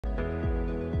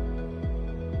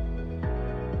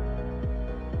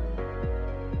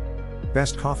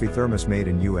Best coffee thermos made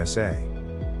in USA.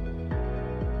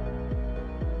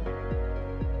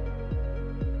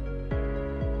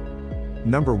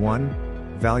 Number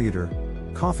 1. Valuter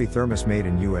Coffee Thermos made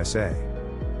in USA.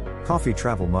 Coffee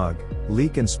Travel Mug,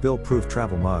 leak and spill proof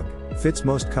travel mug, fits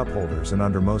most cup holders and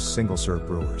under most single-serve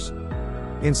brewers.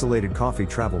 Insulated coffee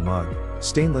travel mug,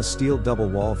 stainless steel double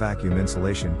wall vacuum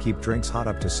insulation, keep drinks hot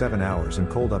up to 7 hours and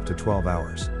cold up to 12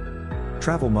 hours.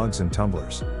 Travel mugs and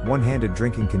tumblers, one-handed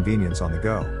drinking convenience on the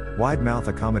go, wide mouth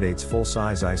accommodates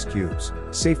full-size ice cubes,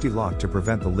 safety lock to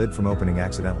prevent the lid from opening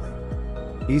accidentally.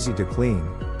 Easy to clean,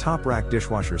 top rack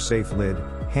dishwasher safe lid,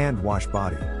 hand wash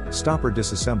body, stopper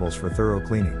disassembles for thorough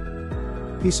cleaning.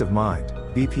 Peace of mind,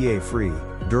 BPA free,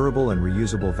 durable and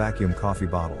reusable vacuum coffee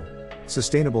bottle.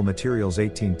 Sustainable materials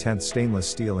 18/10 stainless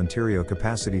steel interior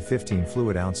capacity 15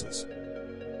 fluid ounces.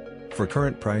 For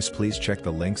current price please check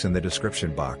the links in the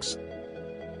description box.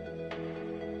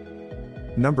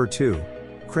 Number 2.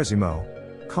 Cresimo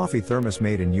Coffee Thermos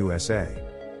made in USA.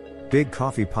 Big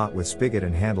coffee pot with spigot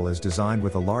and handle is designed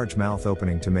with a large mouth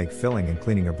opening to make filling and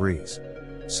cleaning a breeze.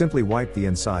 Simply wipe the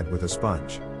inside with a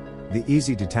sponge. The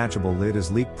easy detachable lid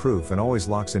is leak-proof and always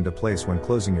locks into place when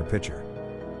closing your pitcher.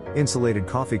 Insulated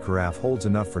coffee carafe holds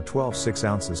enough for 12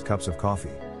 6-ounces cups of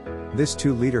coffee. This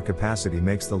 2-liter capacity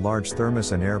makes the large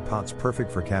thermos and air pots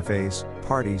perfect for cafes,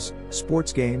 parties,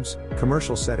 sports games,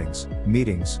 commercial settings,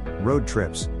 meetings, road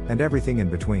trips, and everything in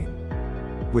between.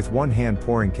 With one-hand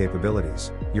pouring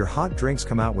capabilities, your hot drinks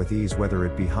come out with ease, whether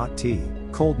it be hot tea,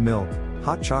 cold milk,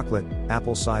 hot chocolate,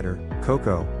 apple cider,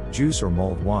 cocoa, juice or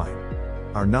mulled wine.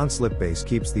 Our non-slip base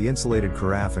keeps the insulated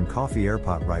carafe and coffee air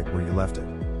pot right where you left it.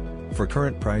 For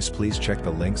current price please check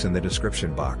the links in the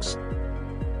description box.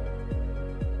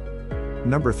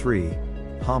 Number 3.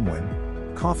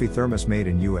 Homwin Coffee Thermos made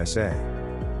in USA.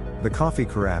 The coffee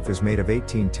carafe is made of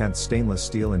 18/10 stainless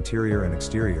steel interior and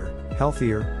exterior,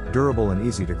 healthier, durable and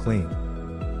easy to clean.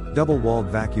 Double-walled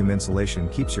vacuum insulation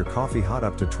keeps your coffee hot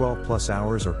up to 12+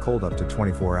 hours or cold up to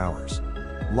 24 hours.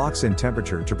 Locks in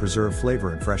temperature to preserve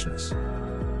flavor and freshness.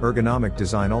 Ergonomic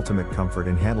design, ultimate comfort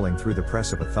in handling through the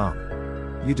press of a thumb.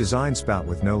 You design spout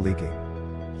with no leaking.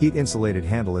 Heat insulated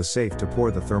handle is safe to pour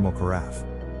the thermal carafe.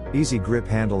 Easy grip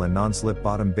handle and non-slip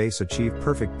bottom base achieve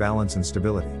perfect balance and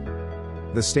stability.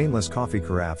 The stainless coffee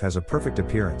carafe has a perfect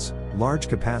appearance, large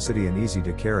capacity and easy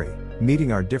to carry,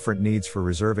 meeting our different needs for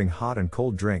reserving hot and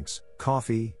cold drinks,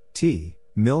 coffee, tea,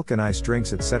 milk and iced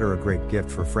drinks etc. Great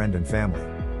gift for friend and family.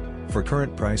 For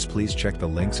current price please check the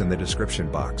links in the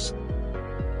description box.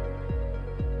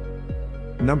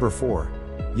 Number 4.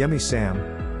 Yummy Sam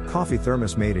Coffee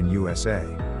Thermos made in USA.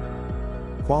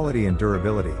 Quality and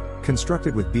durability.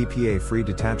 Constructed with BPA-free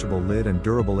detachable lid and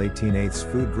durable 18/8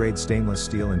 food-grade stainless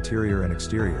steel interior and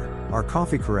exterior, our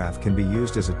coffee carafe can be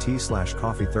used as a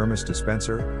tea/coffee thermos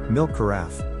dispenser, milk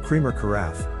carafe, creamer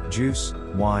carafe, juice,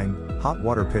 wine, hot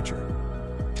water pitcher.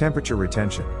 Temperature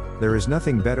retention. There is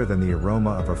nothing better than the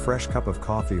aroma of a fresh cup of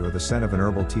coffee or the scent of an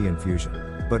herbal tea infusion,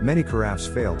 but many carafes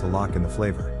fail to lock in the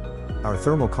flavor. Our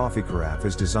thermal coffee carafe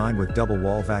is designed with double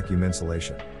wall vacuum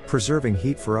insulation, preserving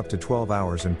heat for up to 12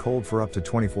 hours and cold for up to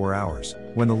 24 hours.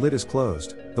 When the lid is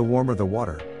closed, the warmer the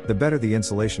water, the better the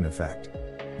insulation effect.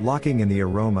 Locking in the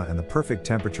aroma and the perfect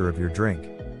temperature of your drink.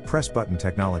 Press button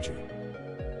technology.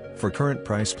 For current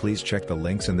price please check the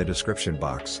links in the description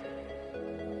box.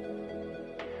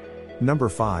 Number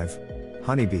 5.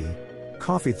 Honeybee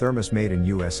Coffee Thermos made in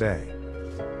USA.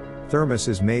 Thermos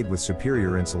is made with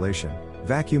superior insulation.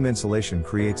 Vacuum insulation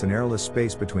creates an airless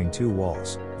space between two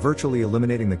walls, virtually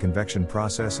eliminating the convection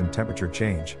process and temperature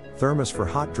change. Thermos for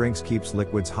hot drinks keeps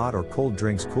liquids hot or cold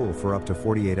drinks cool for up to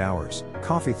 48 hours.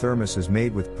 Coffee thermos is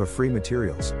made with PA-free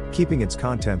materials, keeping its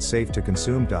contents safe to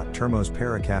consume. Thermos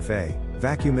Para Cafe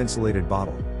Vacuum insulated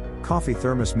bottle. Coffee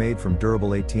thermos made from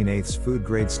durable 18/8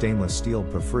 food-grade stainless steel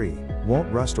PA-free,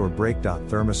 won't rust or break.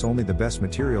 Thermos only the best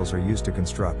materials are used to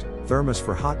construct. Thermos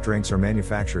for hot drinks are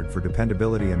manufactured for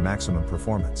dependability and maximum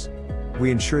performance. We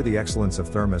ensure the excellence of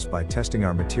thermos by testing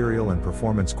our material and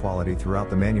performance quality throughout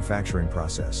the manufacturing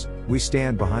process. We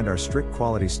stand behind our strict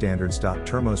quality standards.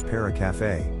 Thermos Para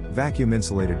Cafe Vacuum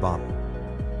insulated bottle.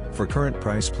 For current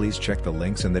price please check the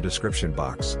links in the description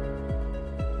box.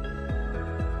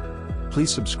 Please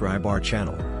subscribe our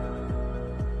channel.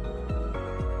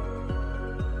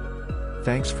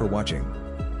 Thanks for watching.